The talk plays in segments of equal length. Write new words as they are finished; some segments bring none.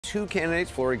two candidates,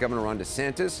 Florida Governor Ron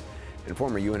DeSantis and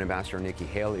former UN Ambassador Nikki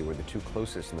Haley, were the two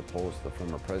closest in the polls to the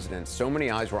former president. So many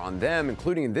eyes were on them,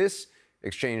 including this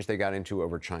exchange they got into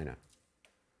over China.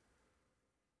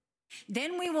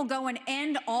 Then we will go and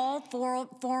end all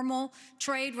formal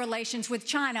trade relations with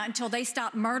China until they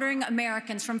stop murdering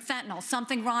Americans from fentanyl,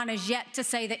 something Ron has yet to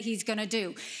say that he's going to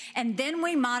do. And then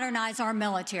we modernize our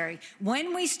military.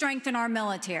 When we strengthen our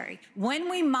military, when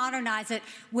we modernize it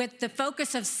with the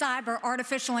focus of cyber,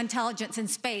 artificial intelligence, and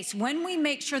space, when we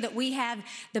make sure that we have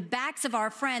the backs of our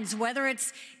friends, whether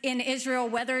it's in Israel,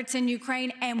 whether it's in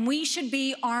Ukraine, and we should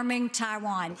be arming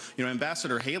Taiwan. You know,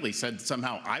 Ambassador Haley said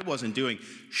somehow I wasn't doing.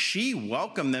 She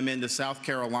welcomed them into South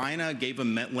Carolina, gave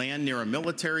them land near a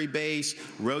military base,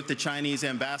 wrote the Chinese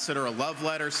ambassador a love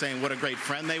letter saying what a great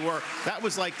friend they were. That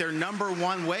was like their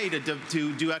 #1 way to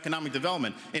do economic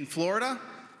development. In Florida,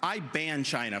 I banned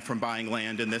China from buying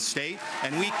land in this state,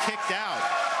 and we kicked out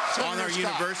on our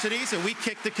universities, and we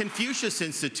kicked the Confucius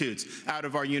Institutes out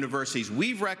of our universities.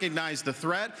 We've recognized the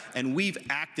threat, and we've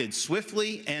acted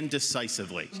swiftly and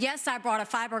decisively. Yes, I brought a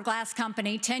fiberglass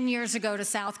company 10 years ago to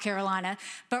South Carolina,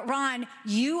 but Ron,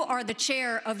 you are the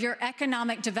chair of your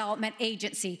Economic Development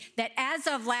Agency that, as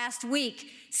of last week,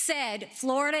 said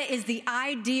Florida is the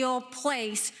ideal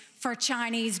place for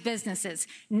Chinese businesses.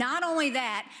 Not only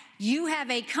that, you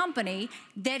have a company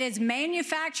that is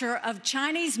manufacturer of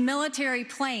Chinese military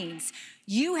planes.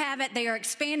 You have it. They are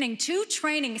expanding 2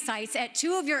 training sites at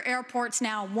 2 of your airports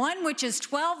now, one which is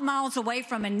 12 miles away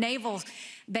from a naval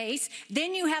base.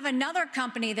 Then you have another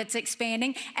company that's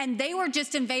expanding, and they were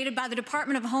just invaded by the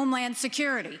Department of Homeland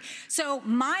Security. So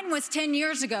mine was 10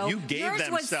 years ago. You gave Yours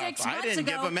them was stuff. 6 months I didn't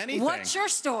ago. give them anything. What's your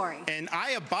story? And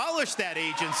I abolished that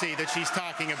agency that she's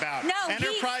talking about. No,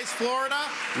 Enterprise Florida,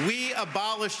 we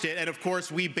abolished it, and of course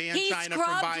we banned China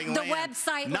from buying the land.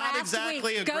 Website Not last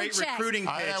exactly week. a Go great check. recruiting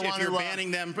pitch if you're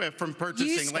banning them from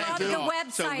purchasing land at all.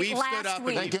 So we've stood up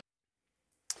and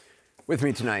With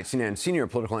me tonight, CNN senior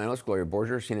political analyst Gloria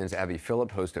Borger, CNN's Abby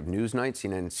Phillip, host of Newsnight,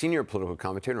 CNN senior political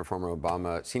commentator and former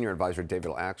Obama senior advisor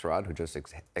David Axelrod, who just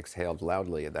exhaled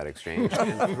loudly at that exchange,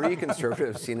 and 3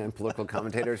 conservative CNN political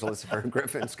commentators, Elizabeth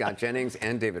Griffin, Scott Jennings,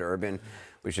 and David Urban.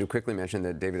 We should quickly mention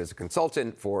that David is a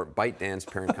consultant for ByteDance,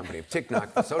 parent company of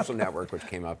TikTok, the social network, which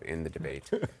came up in the debate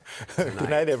tonight. Good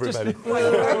night, everybody.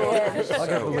 I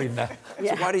can't believe that.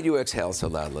 So why did you exhale so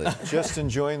loudly? Just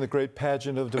enjoying the great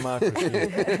pageant of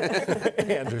democracy,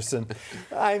 Anderson.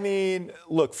 I mean,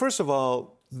 look, first of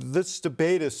all, this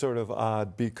debate is sort of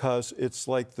odd because it's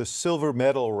like the silver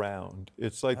medal round.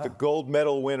 It's like the gold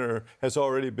medal winner has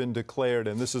already been declared,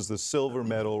 and this is the silver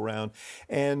medal round.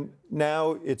 And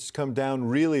now it's come down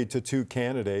really to 2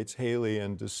 candidates, Haley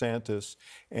and DeSantis,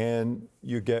 and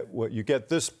you get what you get.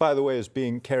 This, by the way, is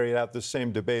being carried out, the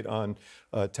same debate on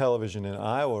television in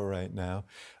Iowa right now.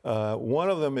 One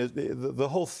of them is, the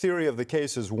whole theory of the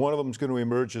case is one of them is going to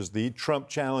emerge as the Trump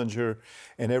challenger,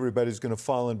 and everybody's going to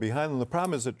fall in behind them. The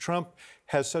problem is that Trump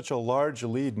has such a large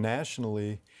lead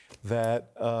nationally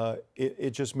that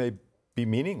it just may be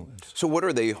meaningless. So what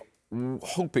are they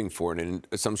hoping for, in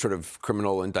some sort of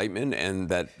criminal indictment, and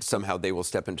that somehow they will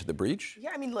step into the breach?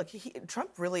 Yeah, I mean, look, Trump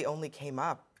really only came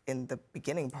up in the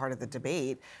beginning part of the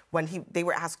debate when they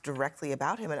were asked directly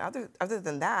about him, and other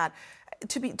than that,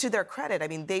 to their credit, I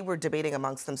mean, they were debating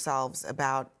amongst themselves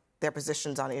about their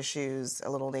positions on issues, a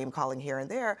little name calling here and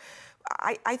there.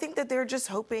 I think that they're just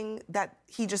hoping that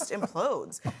he just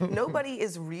implodes. Nobody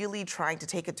is really trying to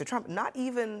take it to Trump, not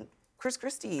even Chris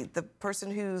Christie, the person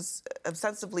who's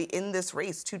ostensibly in this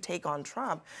race to take on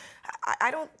Trump. I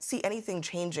don't see anything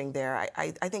changing there.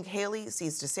 I think Haley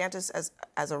sees DeSantis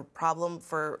as a problem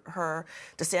for her.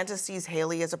 DeSantis sees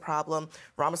Haley as a problem.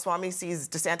 Ramaswamy sees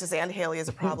DeSantis and Haley as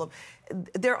a problem.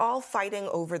 They're all fighting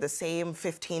over the same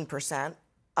 15%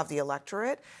 of the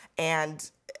electorate, and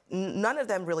none of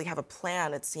them really have a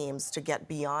plan, it seems, to get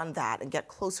beyond that and get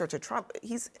closer to Trump.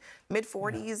 He's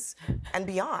mid-40s and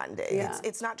beyond. Yeah.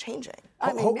 It's not changing.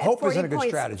 I mean, hope isn't a good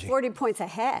strategy. 40 points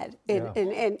ahead.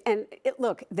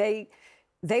 Look, they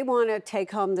want to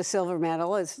take home the silver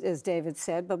medal, as David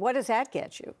said, but what does that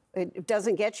get you? It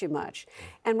doesn't get you much.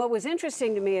 And what was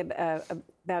interesting to me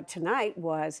about tonight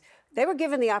was they were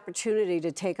given the opportunity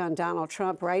to take on Donald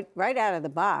Trump right out of the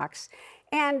box.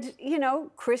 And, you know,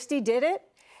 Christie did it,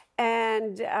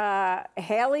 and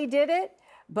Haley did it,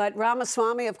 but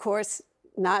Ramaswamy, of course,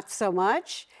 not so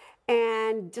much.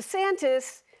 And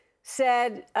DeSantis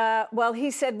said, well,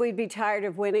 he said we'd be tired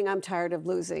of winning, I'm tired of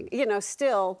losing. You know,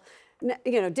 still,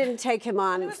 you know, didn't take him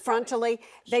on frontally.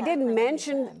 They didn't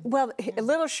mention, well, a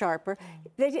little sharper.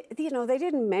 They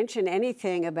didn't mention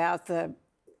anything about the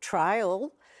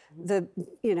trial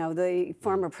the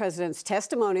former president's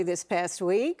testimony this past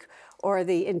week or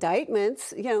the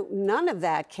indictments. None of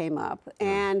that came up.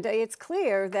 And it's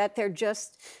clear that they're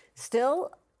just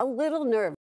still a little nervous.